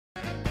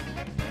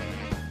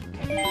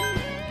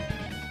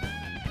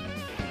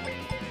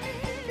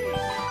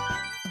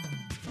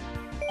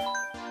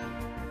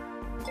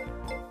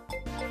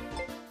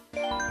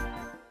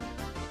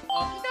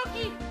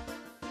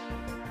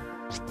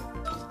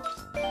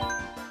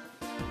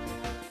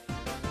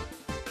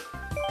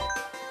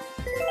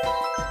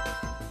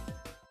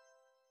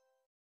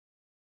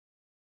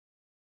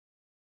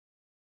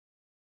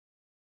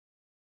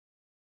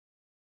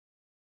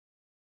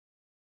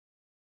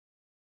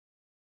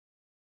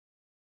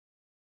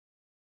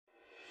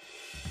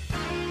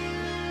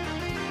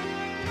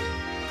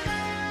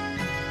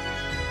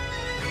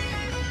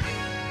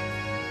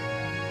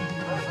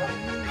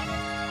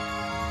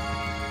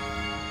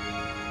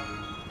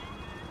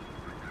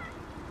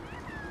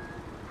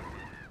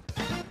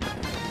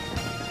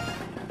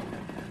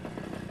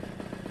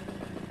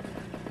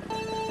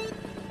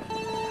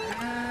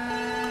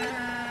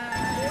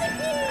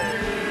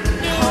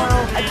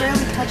I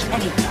barely touched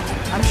anything.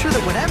 I'm sure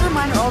that whatever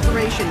minor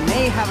alteration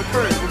may have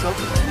occurred will go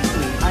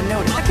completely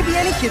unnoticed. I could be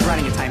any kid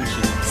running a time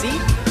machine. See?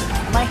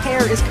 My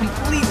hair is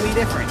completely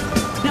different.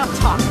 Now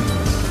talk.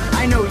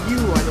 I know you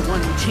are the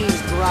one who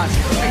changed the garage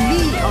code. And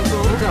me,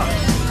 Uncle Doug.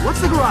 What's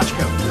the garage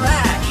code?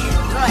 Flash.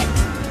 Right.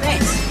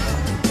 Thanks.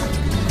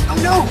 Oh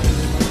no!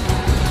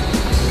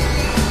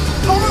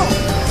 Carl!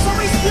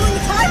 Somebody's stealing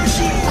the time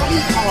machine!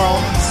 Me,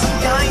 Carl. Some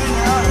guy in a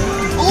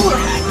bowler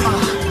hat.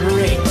 Ah,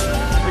 great.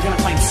 We're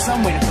gonna find some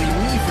way to blame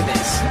me for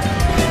this.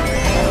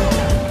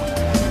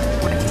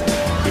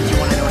 And you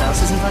wanna know what else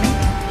isn't funny?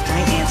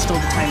 Giant ant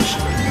stole the time machine.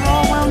 We're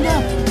all wound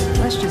up.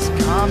 Let's just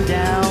calm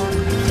down,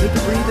 take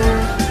a breather,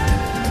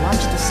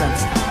 watch the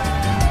sunset.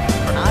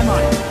 I'm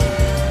on it.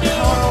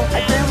 Carl,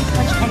 I barely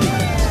touched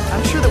anything.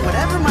 I'm sure that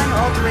whatever minor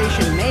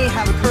alteration may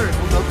have occurred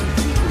will go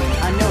completely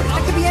unnoticed. I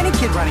could be any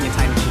kid running a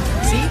time machine.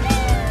 See?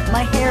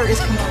 My hair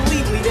is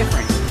completely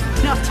different.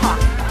 Now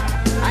talk.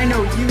 I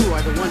know you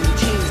are the one who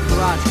changed the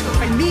garage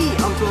code. And me,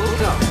 Uncle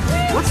Doug.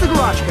 What's the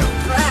garage code?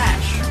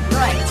 Flash.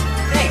 Right.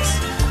 Thanks.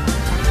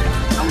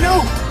 Oh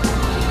no!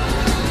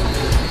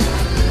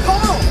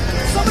 Carl!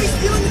 Somebody's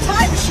stealing the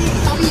time machine!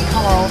 Tell me,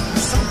 Carl.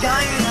 Some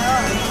guy in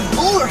a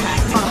bowler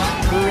hat.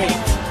 Ah, great.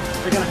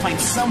 We're gonna find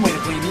some way to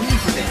blame me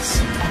for this.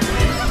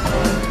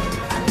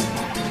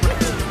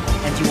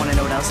 And you wanna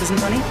know what else isn't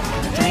funny?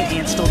 Giant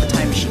ant stole the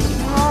time machine.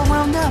 We're all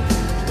wound up.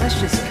 Let's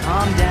just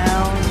calm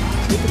down,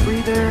 take a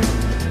breather,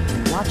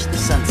 and watch the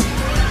sunset.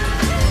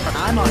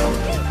 I'm on it.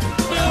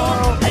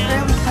 Carl, I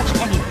barely touched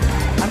anything.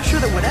 I'm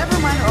sure that whatever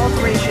minor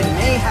alteration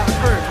may have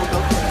occurred will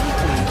go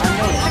completely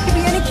unnoticed. I could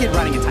be any kid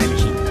running a time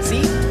machine.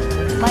 See?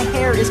 My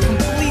hair is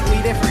completely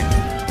different.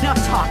 Now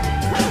talk.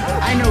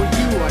 I know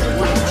you are the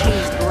one who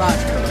changed the garage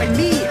code. And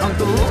me,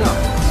 Uncle Doug.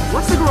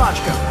 What's the garage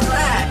code?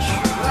 Flash.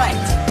 Right.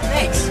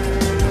 Thanks.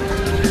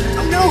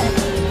 Oh no!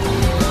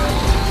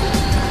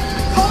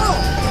 Carl!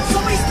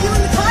 Somebody's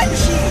stealing the time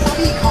machine! Tell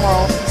me,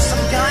 Carl. Some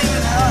guy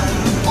in a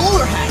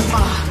bowler hat.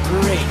 Ah,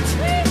 great.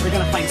 We're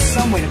gonna find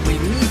some way to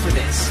blame me for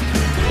this.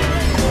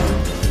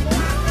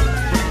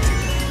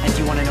 And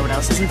you wanna know what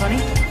else isn't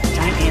funny?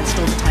 Giant ant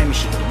stole the time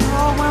machine. We're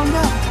all wound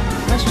up.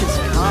 Let's just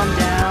calm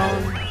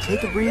down,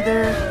 take a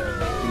breather,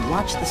 and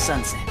watch the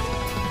sunset.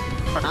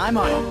 I'm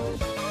on it.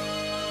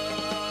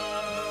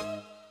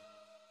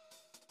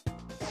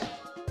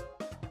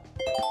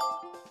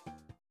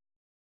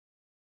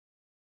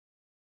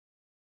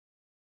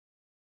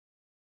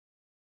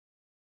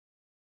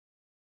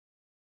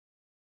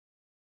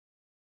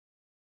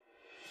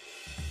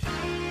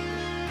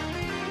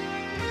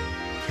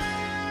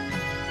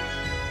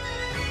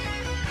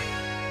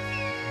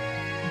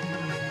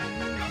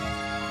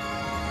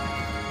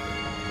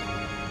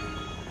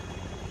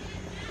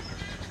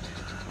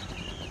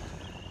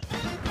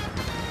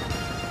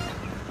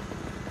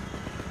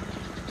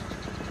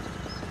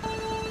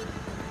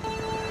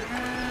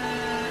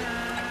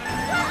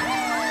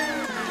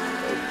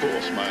 Of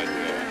course, my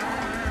dear.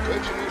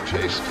 Wait till you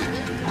taste it.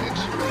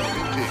 Excellent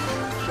vintage.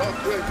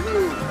 Soft red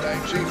blue,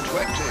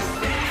 1920.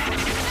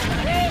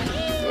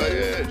 Oh,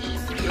 yes.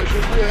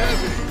 Pleasure to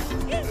have it.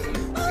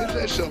 Is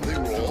there something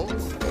wrong?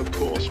 Of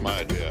course,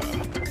 my dear.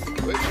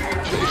 Wait till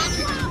you taste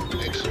it.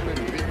 Excellent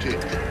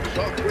vintage.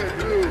 Soft red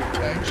blue,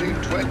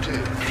 1920.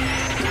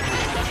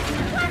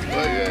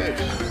 Oh, yes.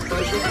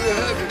 Pleasure to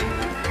have it.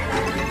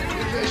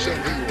 Is there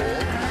something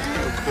wrong?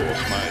 Of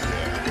course, my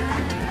dear.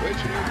 Wait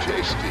till you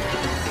taste it.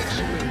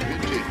 Excellent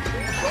vintage.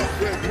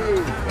 Soft red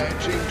blue,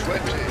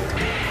 1920.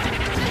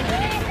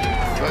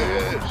 Oh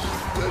yes,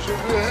 pleasure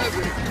to have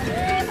it.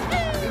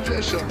 Is there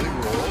something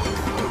wrong?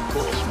 Of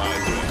course, my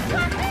dear.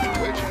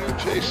 Wait till you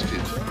taste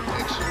it.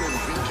 Excellent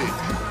vintage.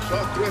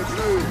 Soft red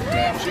blue,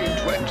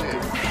 1920.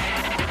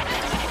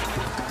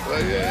 Oh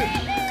yes,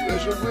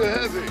 pleasure to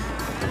have it.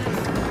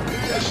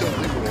 Is there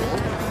something wrong?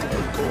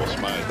 Of course,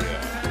 my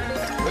dear.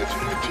 Wait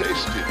till you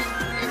taste it.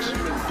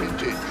 Excellent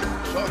vintage.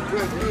 Soft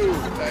red blue,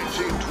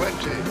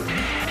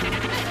 1920.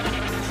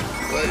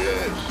 Oh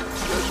yes,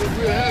 pleasure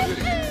to have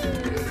it.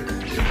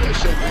 Is there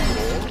something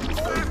wrong?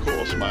 Of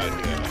course, my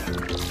dear.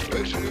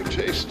 Wait till you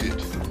taste it.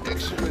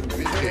 Excellent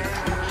vintage.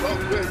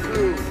 Soft red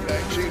blue,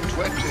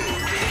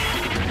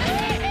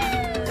 1920.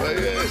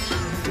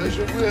 That's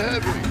what we're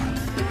having.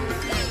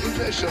 Is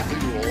there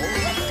something wrong?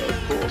 Of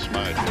course,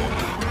 my dear.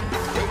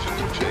 Wait till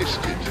you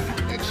taste it.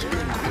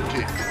 Excellent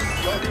vintage.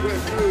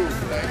 Chocolate Blue,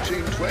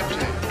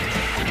 1920.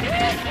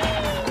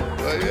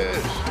 Why,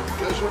 yes,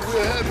 that's what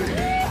we're having.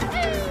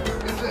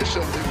 Is there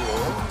something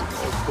wrong?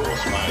 Of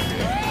course, my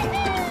dear.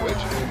 Wait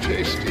till you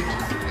taste it.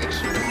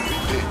 Excellent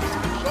vintage.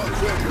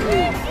 Chocolate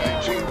Blue,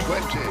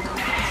 1920.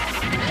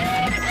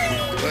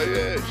 Why,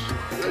 yes,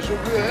 that's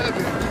what we're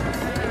having.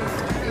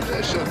 Is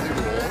there something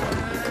wrong?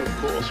 Of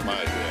course, my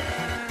dear.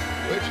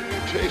 Wait till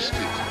you taste it.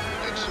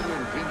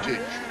 Excellent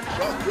vintage.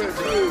 Chocolate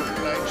Blue,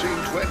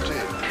 1920.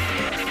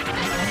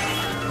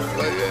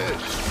 Why, yes,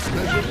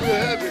 that's what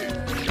we're having.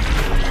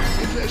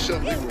 Is there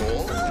something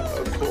wrong?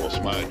 Of course,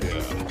 my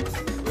dear.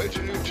 Wait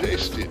till you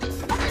taste it.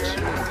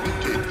 Excellent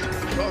vintage.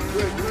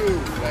 Chocolate Blue,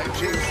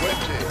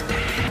 1920.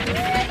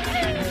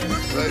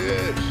 Why,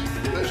 yes,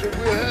 that's what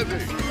we're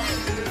having.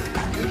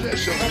 Is there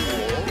something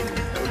wrong?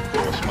 Of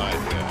course, my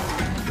dear.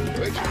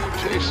 Wait till you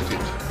taste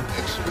it.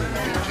 Excellent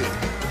vintage.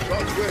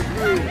 Chocolate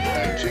Blue,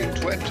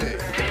 1920.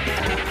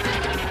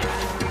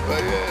 Why,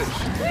 yes,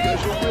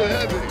 that's what we're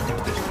having.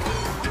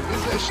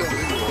 Is there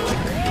something wrong?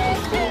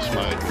 Of course,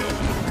 my dear.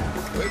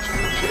 Wait till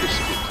you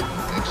taste it.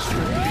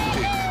 Excellent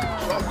vintage.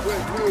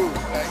 Chocolate Blue,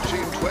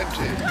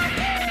 1920.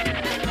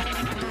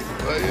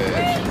 Why,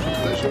 yes,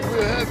 that's what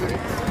we're having.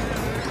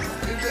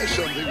 Is there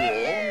something wrong?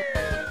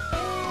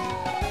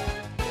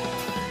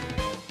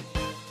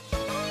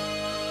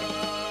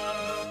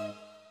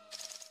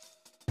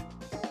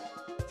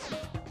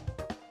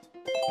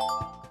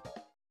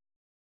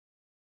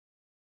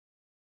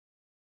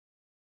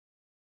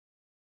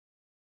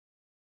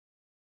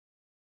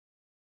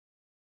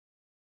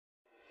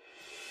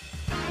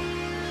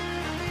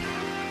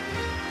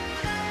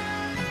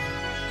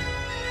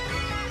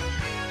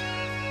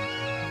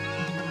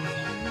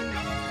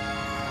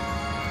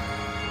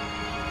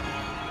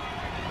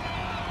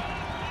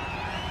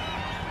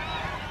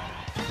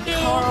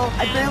 Carl,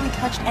 I barely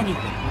touched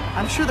anything.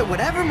 I'm sure that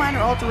whatever minor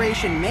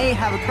alteration may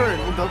have occurred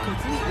will go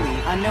completely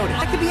unnoticed.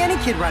 I could be any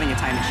kid running a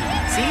time machine.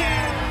 See?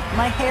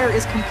 My hair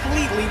is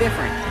completely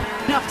different.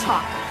 Enough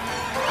talk.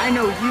 I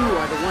know you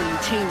are the one who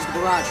changed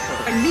the garage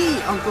code. And me,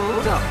 Uncle.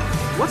 So,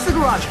 what's the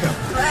garage code?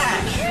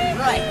 Crash!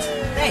 Right.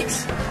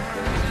 Thanks.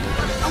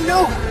 Oh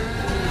no!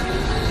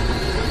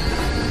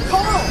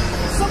 Carl!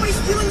 Somebody's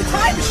stealing the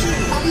time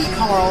machine! Me,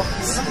 Carl.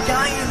 Some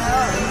guy in a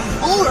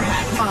bowler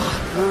hat. Ah,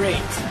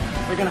 great.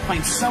 They're gonna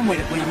find some way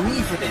to blame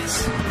me for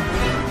this.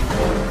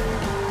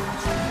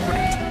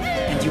 Right.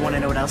 And do you want to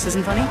know what else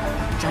isn't funny?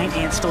 Giant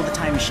ant stole the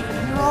time machine.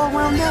 You're all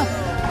wound up.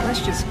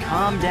 Let's just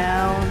calm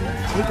down,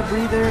 take a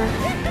breather,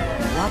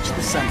 and watch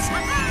the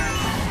sunset.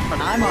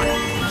 But I'm on it.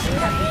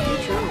 Captain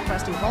Future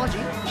requesting apology.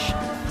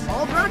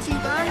 All brought to you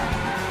by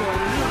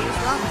Cornelius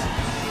Robinson.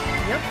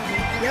 Yep.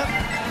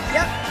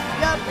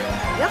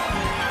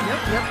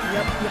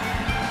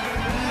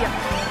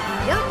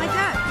 My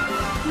dad.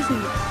 He's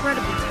an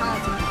incredibly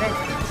talented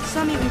inventor.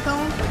 Some even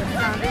call him the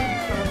founder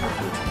of the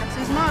future. That's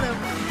his motto.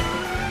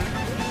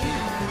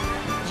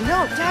 You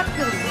know, Dad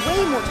put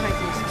way more time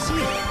to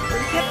succeed, but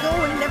he kept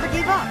going and never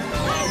gave up.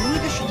 And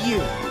neither should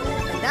you.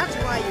 And that's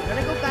why you're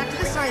gonna go back to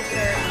the science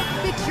fair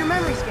and fix your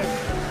memory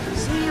schedule.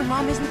 See, your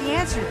mom isn't the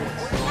answer to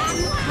this. It's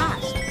in the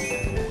past.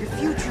 Your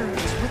future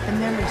is with the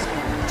memory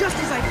schedule. Just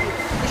as I feel.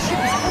 The ship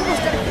is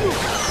almost out of fuel.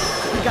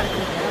 We gotta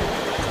keep that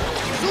up.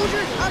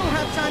 Soldier, I don't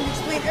have time to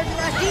explain every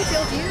last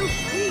detail to you.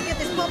 We need to get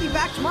this puppy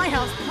back to my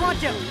house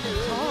pronto.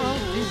 Carl,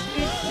 this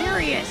is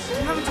serious.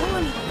 You haven't told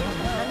anyone,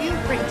 have you?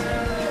 Great.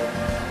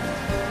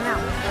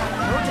 Now,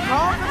 go to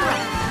call for the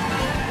rest.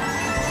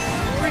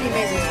 Pretty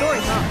amazing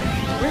story, huh?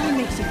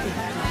 Really makes you think.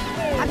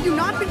 Have you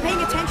not been paying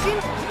attention?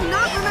 Do you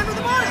not remember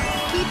the motto?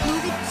 Keep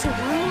moving. So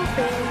one more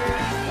failure.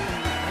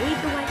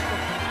 Wave the white book.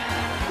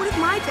 What did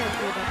my dad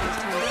do about this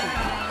time machine?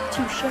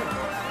 Touche.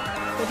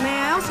 But may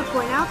I also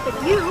point out that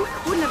you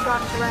wouldn't have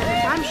gotten to ride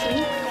the time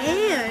machine,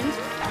 and you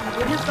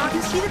wouldn't have gotten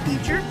to see the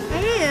future,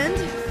 and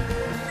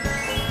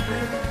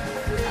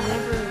I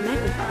never met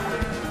you.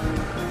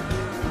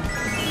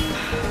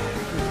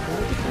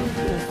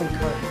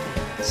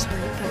 Sorry,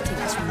 I gotta take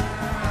this one.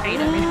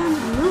 And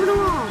moving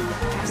along.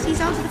 Pass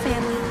these out to the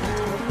family.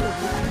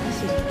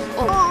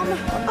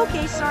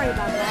 Okay, sorry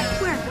about that.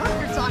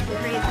 You're talking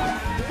crazy.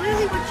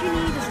 Clearly what you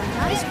need is a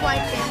nice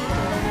white family.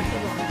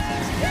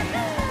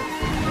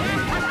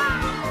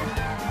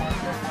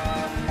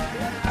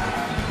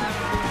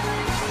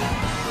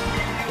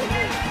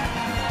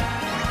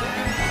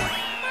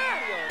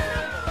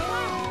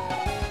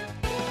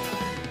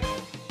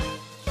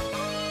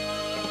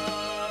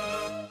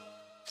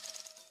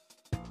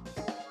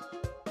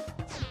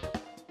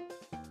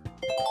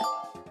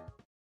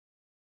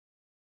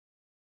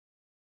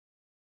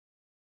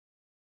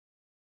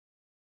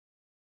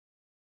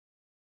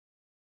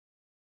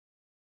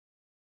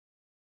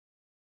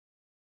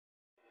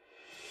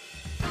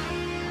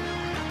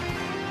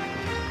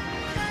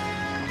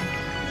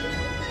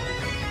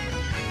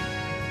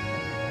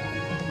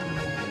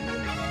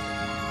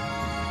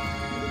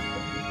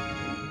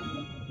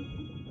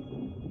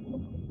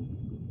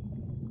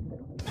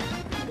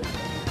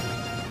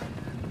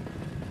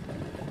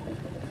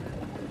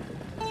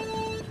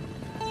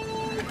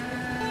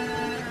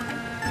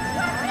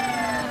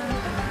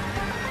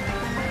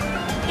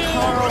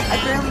 Carl, I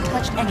barely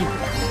touched anything.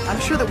 I'm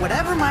sure that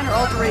whatever minor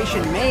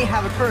alteration may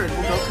have occurred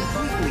will go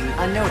completely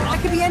unnoticed. I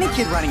could be any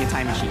kid running a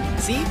time machine.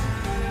 See?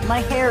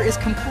 My hair is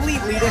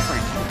completely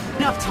different.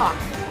 Enough talk.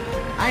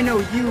 I know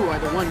you are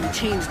the one who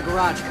changed the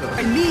garage code.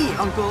 And me,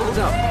 Uncle. Hold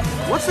up.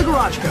 What's the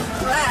garage code?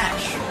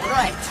 Crash.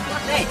 Right.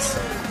 Thanks.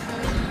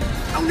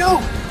 Oh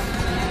no!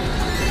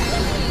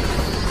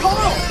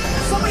 Carl!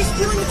 Somebody's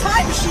stealing the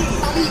time machine!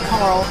 Me,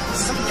 Carl.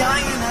 Some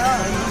guy in a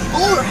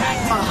bowler hat.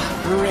 Ah,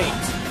 great.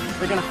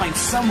 They're gonna find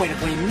some way to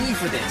blame me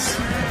for this.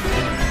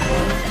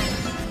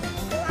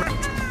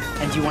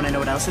 And do you want to know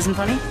what else isn't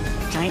funny?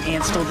 Giant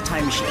ant stole the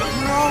time machine.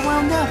 We're all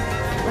wound up.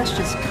 Let's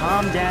just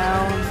calm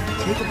down,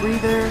 take a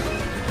breather,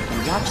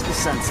 and watch the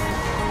sunset.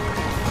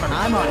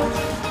 I'm on it.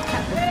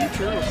 The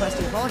future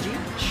requesting apology.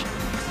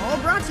 All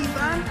brought to you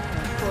by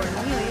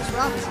Cornelius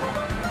Robinson.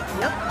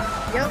 Yep.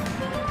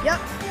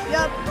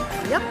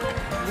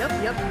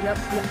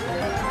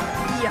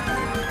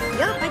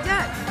 My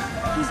dad.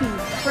 He's an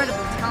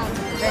incredibly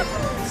talented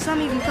inventor.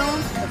 Some even call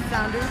him the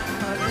founder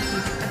of the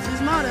future. That's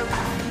his motto.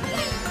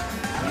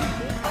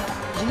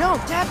 You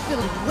know, Dad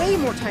failed way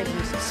more times than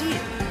he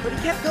succeeded, but he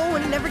kept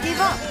going and never gave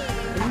up.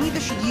 And neither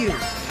should you.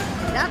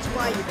 And that's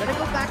why you're gonna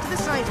go back to the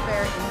science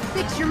fair and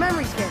fix your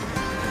memory scanner.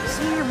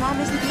 Seeing your mom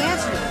isn't the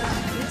answer to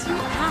this. It's in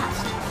the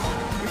past.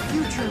 Your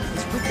future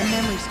is with the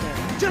memory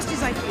scanner. Just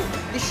as I feared,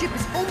 the ship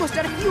is almost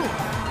out of fuel.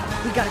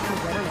 We gotta come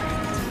better now.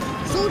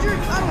 Soldier,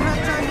 I don't have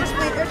time to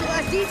explain every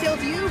last detail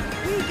to you.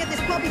 We need to get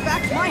this puppy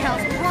back to my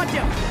house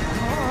pronto.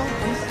 Carl,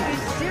 this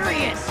is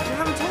serious. You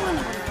haven't told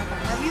anyone,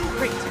 have you?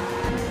 Great.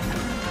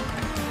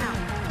 Now,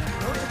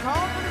 notes a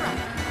call for the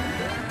ride.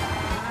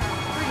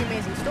 Pretty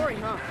amazing story,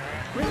 huh?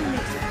 Really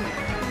makes it clear.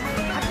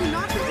 Have you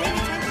not been paying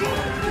attention?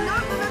 Do you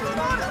not remember the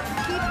motto?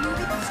 Keep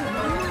moving so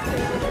one